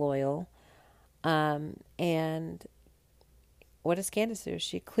disloyal. And what does Candace do?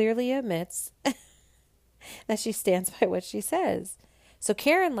 She clearly admits that she stands by what she says. So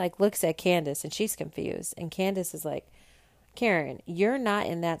Karen looks at Candace and she's confused. And Candace is like, Karen, you're not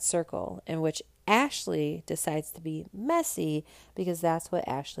in that circle in which Ashley decides to be messy because that's what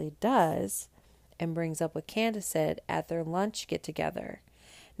Ashley does, and brings up what Candace said at their lunch get together.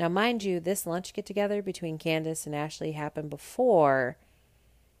 Now, mind you, this lunch get together between Candace and Ashley happened before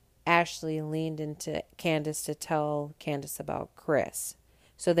Ashley leaned into Candace to tell Candace about Chris.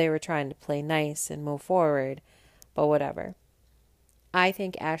 So they were trying to play nice and move forward, but whatever. I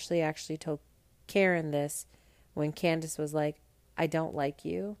think Ashley actually told Karen this when Candace was like, I don't like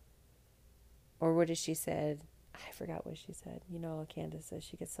you. Or what did she said? I forgot what she said. You know, Candace says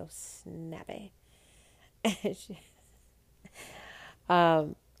she gets so snappy. she,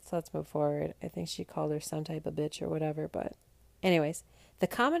 so let's move forward. I think she called her some type of bitch or whatever. But anyways, the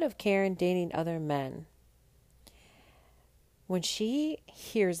comment of Karen dating other men. When she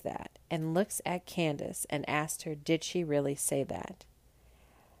hears that and looks at Candace and asks her, did she really say that?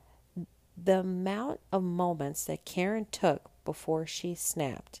 The amount of moments that Karen took before she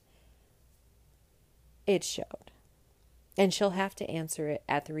snapped, it showed. And she'll have to answer it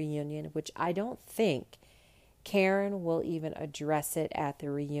at the reunion, which I don't think Karen will even address it at the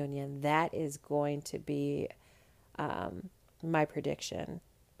reunion. That is going to be my prediction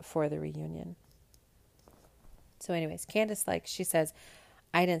for the reunion. So anyways, Candace, she says,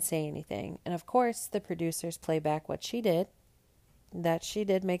 I didn't say anything. And of course, the producers play back what she did, that she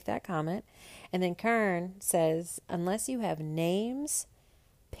did make that comment. And then Karen says, unless you have names,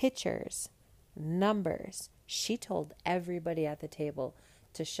 pictures, numbers, she told everybody at the table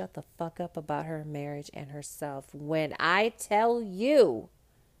to shut the fuck up about her marriage and herself. When I tell you,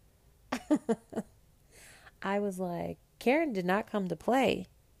 I was like, Karen did not come to play,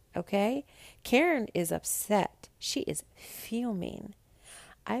 okay? Karen is upset. She is fuming.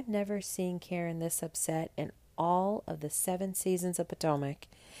 I've never seen Karen this upset in all of the 7 seasons of Potomac.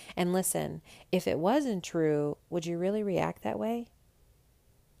 And listen, if it wasn't true, would you really react that way?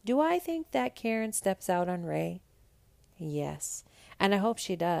 Do I think that Karen steps out on Ray? Yes. And I hope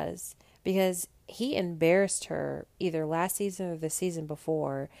she does, because he embarrassed her either last season or the season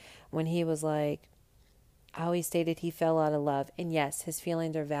before when he was like, how he stated he fell out of love. And yes, his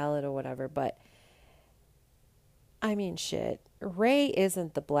feelings are valid or whatever, but I mean, shit. Ray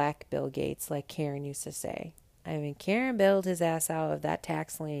isn't the black Bill Gates like Karen used to say. I mean, Karen bailed his ass out of that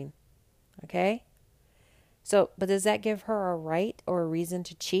tax lien. Okay? So, but does that give her a right or a reason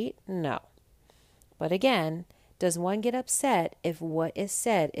to cheat? No. But again, does one get upset if what is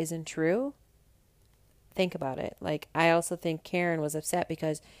said isn't true? Think about it. I also think Karen was upset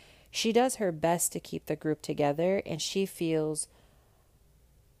because she does her best to keep the group together, and she feels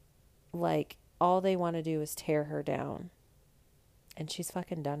like all they want to do is tear her down. And she's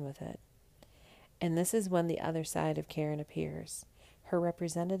fucking done with it. And this is when the other side of Karen appears. Her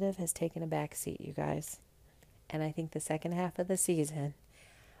representative has taken a back seat, you guys. And I think the second half of the season,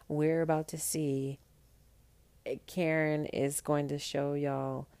 we're about to see Karen is going to show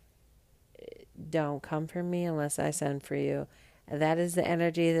y'all, don't come for me unless I send for you. That is the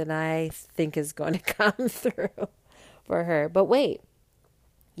energy that I think is going to come through for her. But wait,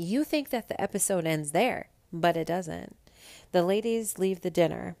 you think that the episode ends there, but it doesn't. The ladies leave the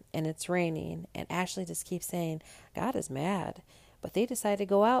dinner and it's raining, and Ashley just keeps saying, God is mad. But they decide to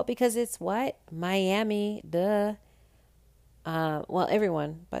go out because it's what? Miami, duh. Well,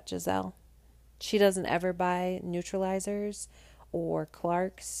 everyone but Giselle. She doesn't ever buy neutralizers or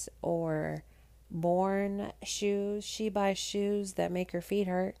Clarks or Born shoes. She buys shoes that make her feet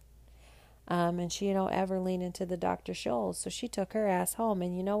hurt. And she don't ever lean into the Dr. Scholl's. So she took her ass home.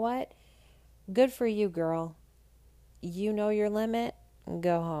 And you know what? Good for you, girl. You know your limit.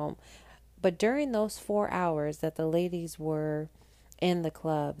 Go home. But during those 4 hours that the ladies were in the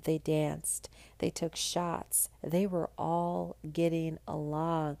club, they danced. They took shots. They were all getting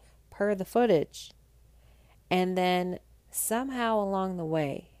along per the footage. And then somehow along the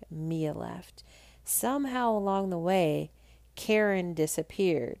way, Mia left. Somehow along the way, Karen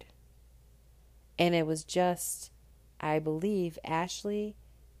disappeared. And it was just, I believe, Ashley,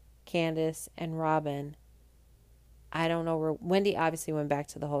 Candace, and Robin. I don't know where. Wendy obviously went back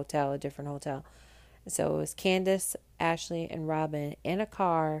to the hotel, a different hotel. So it was Candace, Ashley, and Robin in a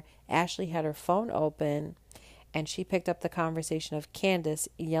car. Ashley had her phone open, and she picked up the conversation of Candace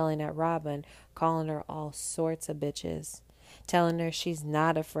yelling at Robin, calling her all sorts of bitches, telling her she's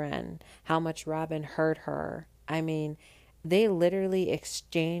not a friend, how much Robin hurt her. I mean, they literally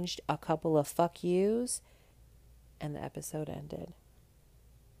exchanged a couple of fuck yous, and the episode ended.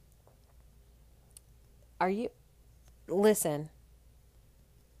 Listen,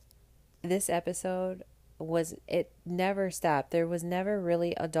 this episode it never stopped. There was never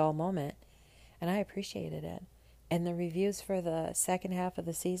really a dull moment, and I appreciated it. And the reviews for the second half of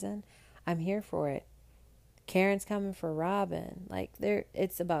the season, I'm here for it. Karen's coming for Robin.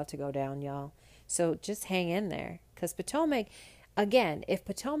 It's about to go down, y'all. So just hang in there. Because Potomac, again, if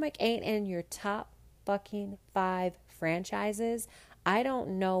Potomac ain't in your top fucking 5 franchises, I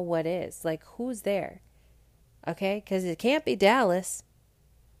don't know what is. Who's there? Okay? Because it can't be Dallas.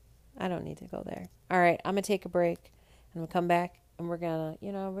 I don't need to go there. All right, I'm going to take a break. And we'll come back. And we're going to,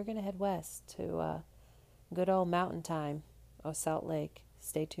 we're going to head west to good old mountain time. of Salt Lake.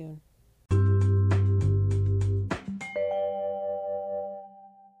 Stay tuned.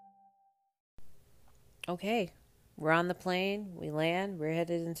 Okay, we're on the plane. We land. We're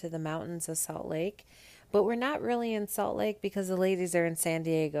headed into the mountains of Salt Lake. But we're not really in Salt Lake because the ladies are in San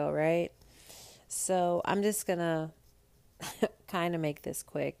Diego, right? So I'm just going to kind of make this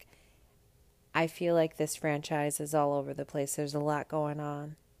quick. I feel like this franchise is all over the place. There's a lot going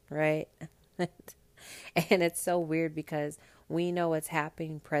on, right? And it's so weird because we know what's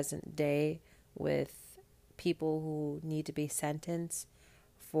happening present day with people who need to be sentenced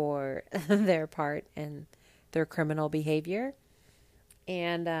for their part in their criminal behavior.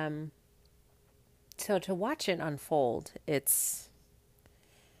 And so to watch it unfold, it's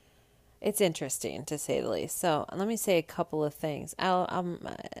interesting, to say the least. So let me say a couple of things.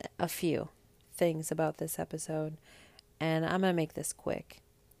 A few things about this episode, and I'm going to make this quick.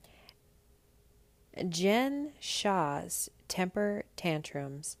 Jen Shah's temper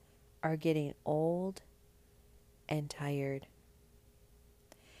tantrums are getting old and tired.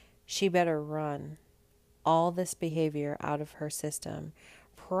 She better run all this behavior out of her system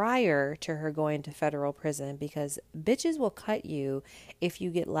prior to her going to federal prison, because bitches will cut you if you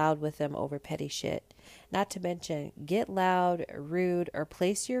get loud with them over petty shit. Not to mention, get loud, rude, or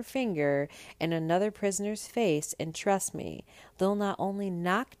place your finger in another prisoner's face, and trust me, they'll not only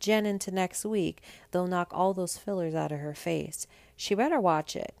knock Jen into next week, they'll knock all those fillers out of her face. She better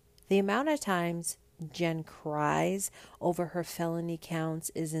watch it. The amount of times Jen cries over her felony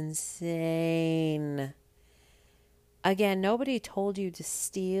counts is insane. Again, nobody told you to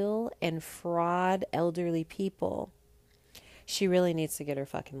steal and fraud elderly people. She really needs to get her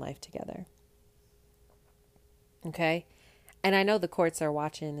fucking life together. Okay? And I know the courts are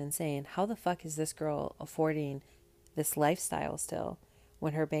watching and saying, how the fuck is this girl affording this lifestyle still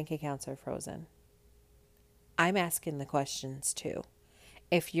when her bank accounts are frozen? I'm asking the questions too.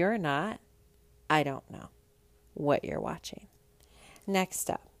 If you're not, I don't know what you're watching.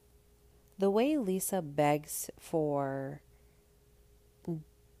 Next up, the way Lisa begs for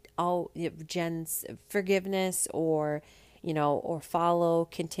Jen's forgiveness, or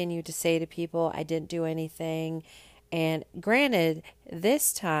continue to say to people, I didn't do anything. And granted,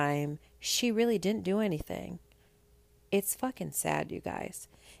 this time she really didn't do anything. It's fucking sad, you guys.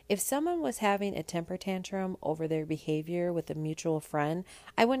 If someone was having a temper tantrum over their behavior with a mutual friend,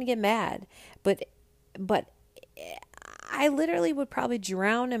 I wouldn't get mad. But I literally would probably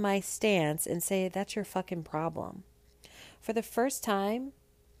drown in my stance and say, that's your fucking problem. For the first time,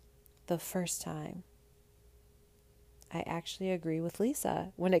 I actually agree with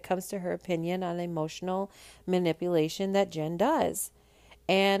Lisa when it comes to her opinion on emotional manipulation that Jen does.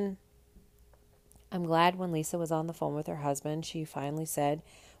 And I'm glad when Lisa was on the phone with her husband, she finally said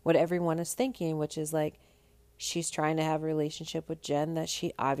what everyone is thinking, which is like, she's trying to have a relationship with Jen that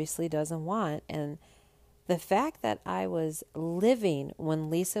she obviously doesn't want. And the fact that I was living when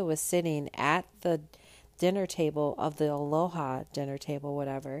Lisa was sitting at the dinner table of the Aloha dinner table,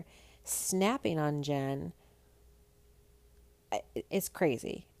 whatever, snapping on Jen, it's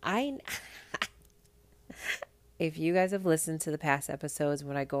crazy. If you guys have listened to the past episodes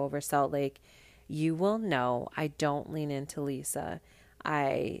when I go over Salt Lake, you will know I don't lean into Lisa.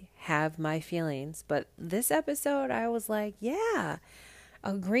 I have my feelings, but this episode I was like, yeah,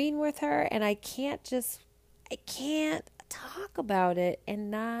 agreeing with her, and I can't talk about it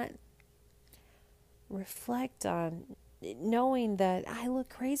and not reflect on knowing that I look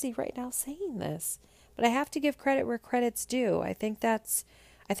crazy right now saying this. But I have to give credit where credit's due. I think that's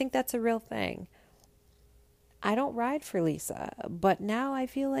a real thing. I don't ride for Lisa, but now I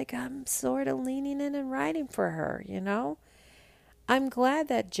feel like I'm sort of leaning in and riding for her, you know? I'm glad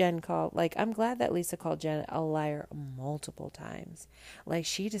that Lisa called Jen a liar multiple times. Like,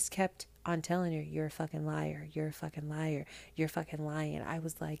 she just kept on telling her, you're a fucking liar, you're a fucking liar, you're fucking lying. I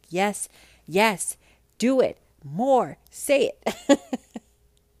was like, yes, do it, more, say it.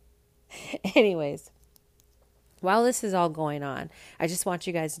 Anyways, while this is all going on, I just want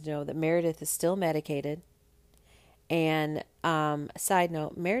you guys to know that Meredith is still medicated. And side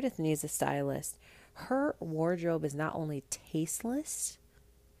note, Meredith needs a stylist. Her wardrobe is not only tasteless,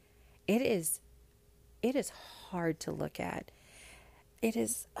 it is hard to look at. It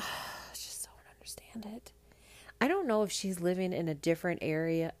is, I just don't understand it. I don't know if she's living in a different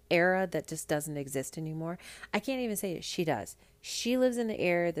era that just doesn't exist anymore. I can't even say it. She does. She lives in an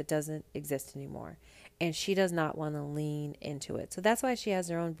era that doesn't exist anymore. And she does not want to lean into it. So that's why she has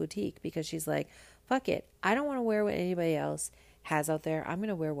her own boutique, because she's like, fuck it. I don't want to wear what anybody else has out there. I'm going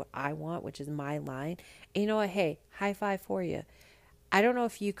to wear what I want, which is my line. And you know what? Hey, high five for you. I don't know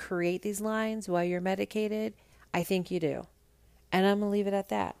if you create these lines while you're medicated. I think you do. And I'm going to leave it at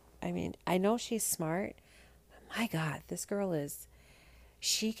that. I mean, I know she's smart. But my God, this girl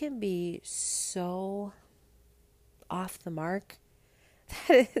she can be so off the mark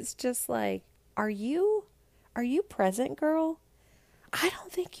that it's just like, are you present, girl? I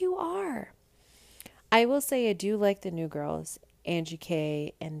don't think you are. I will say I do like the new girls, Angie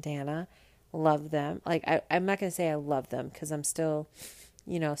K and Dana. Love them. Like, I'm not going to say I love them because I'm still,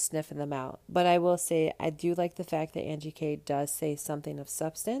 sniffing them out. But I will say I do like the fact that Angie K does say something of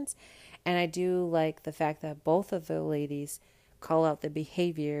substance. And I do like the fact that both of the ladies call out the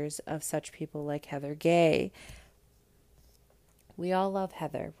behaviors of such people like Heather Gay. We all love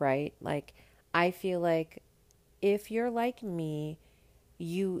Heather, right? Like, I feel like if you're like me,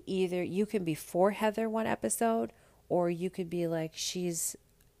 you can be for Heather one episode, or you could be like, she's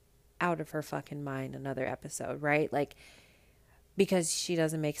out of her fucking mind another episode, right? Like, because she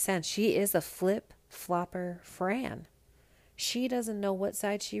doesn't make sense. She is a flip-flopper Fran. She doesn't know what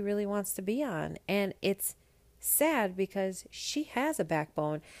side she really wants to be on. And it's sad because she has a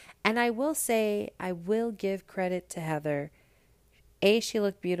backbone. And I will say, I will give credit to Heather. She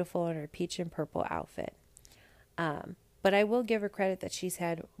looked beautiful in her peach and purple outfit. But I will give her credit that she's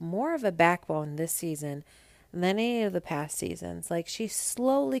had more of a backbone this season than any of the past seasons. Like, she's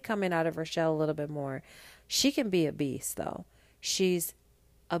slowly coming out of her shell a little bit more. She can be a beast, though. She's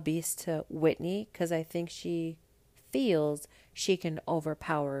a beast to Whitney because I think she feels she can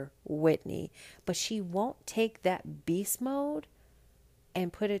overpower Whitney. But she won't take that beast mode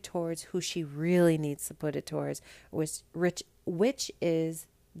and put it towards who she really needs to put it towards, which is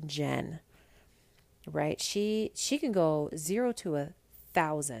Jen. Right? She can go 0 to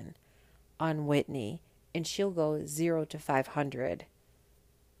 1,000 on Whitney, and she'll go 0 to 500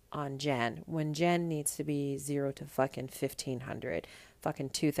 on Jen, when Jen needs to be 0 to fucking 1,500, fucking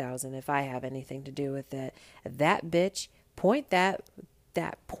 2,000 if I have anything to do with it. That bitch, point that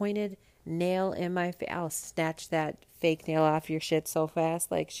pointed nail in my face. I'll snatch that fake nail off your shit so fast.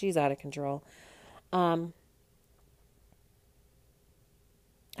 Like, she's out of control. I don't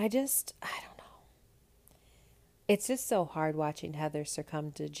know. It's just so hard watching Heather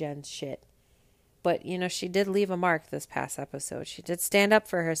succumb to Jen's shit. But, she did leave a mark this past episode. She did stand up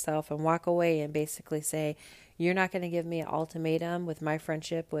for herself and walk away and basically say, you're not going to give me an ultimatum with my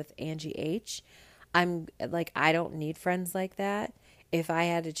friendship with Angie H. I'm like, I don't need friends like that. If I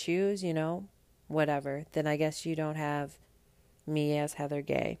had to choose, whatever, then I guess you don't have me as Heather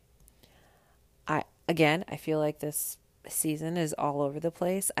Gay. I feel like this season is all over the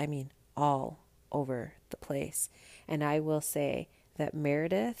place. I mean, all over the place. And I will say that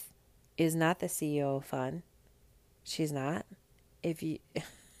Meredith is not the CEO of Fun. She's not.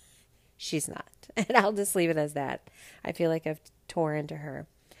 She's not. And I'll just leave it as that. I feel like I've tore into her.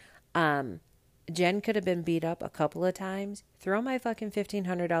 Jen could have been beat up a couple of times. Throw my fucking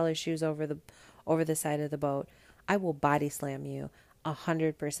 $1,500 shoes over the side of the boat. I will body slam you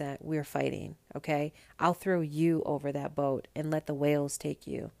 100%. We're fighting, okay? I'll throw you over that boat and let the whales take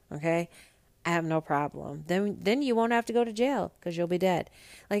you, okay? I have no problem. Then you won't have to go to jail because you'll be dead.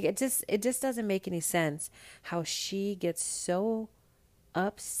 Like, it just doesn't make any sense how she gets so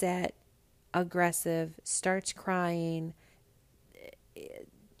upset, aggressive, starts crying,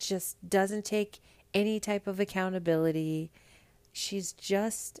 just doesn't take any type of accountability. She's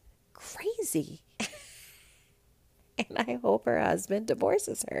just crazy. And I hope her husband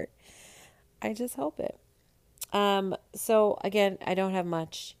divorces her. I just hope it. So again, I don't have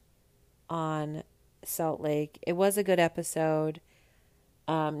much on Salt Lake. It was a good episode.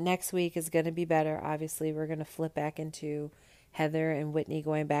 Next week is going to be better. Obviously, we're going to flip back into Heather and Whitney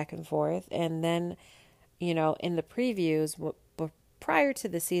going back and forth. And then, in the previews, prior to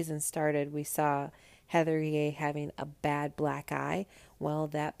the season started, we saw Heather Gay having a bad black eye. Well,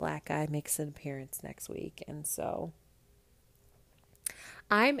 that black eye makes an appearance next week. And so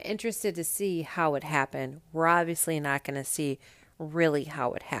I'm interested to see how it happened. We're obviously not going to see really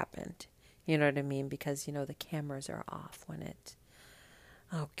how it happened. You know what I mean? Because, the cameras are off when it...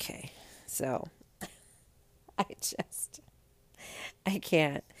 Okay. So, I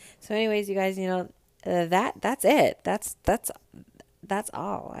can't. So anyways, you guys, that's it. That's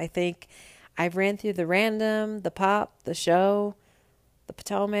all. I think I've ran through the random, the pop, the show, the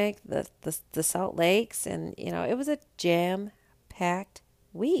Potomac, the Salt Lakes, and, it was a jam-packed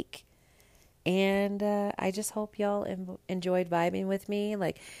week. And I just hope y'all enjoyed vibing with me.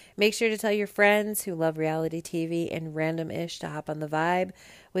 Like, make sure to tell your friends who love reality TV and Randomish to hop on the vibe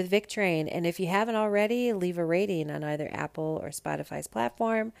with Vic Train. And if you haven't already, leave a rating on either Apple or Spotify's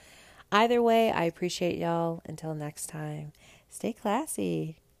platform. Either way, I appreciate y'all. Until next time, stay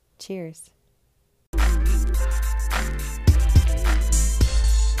classy. Cheers.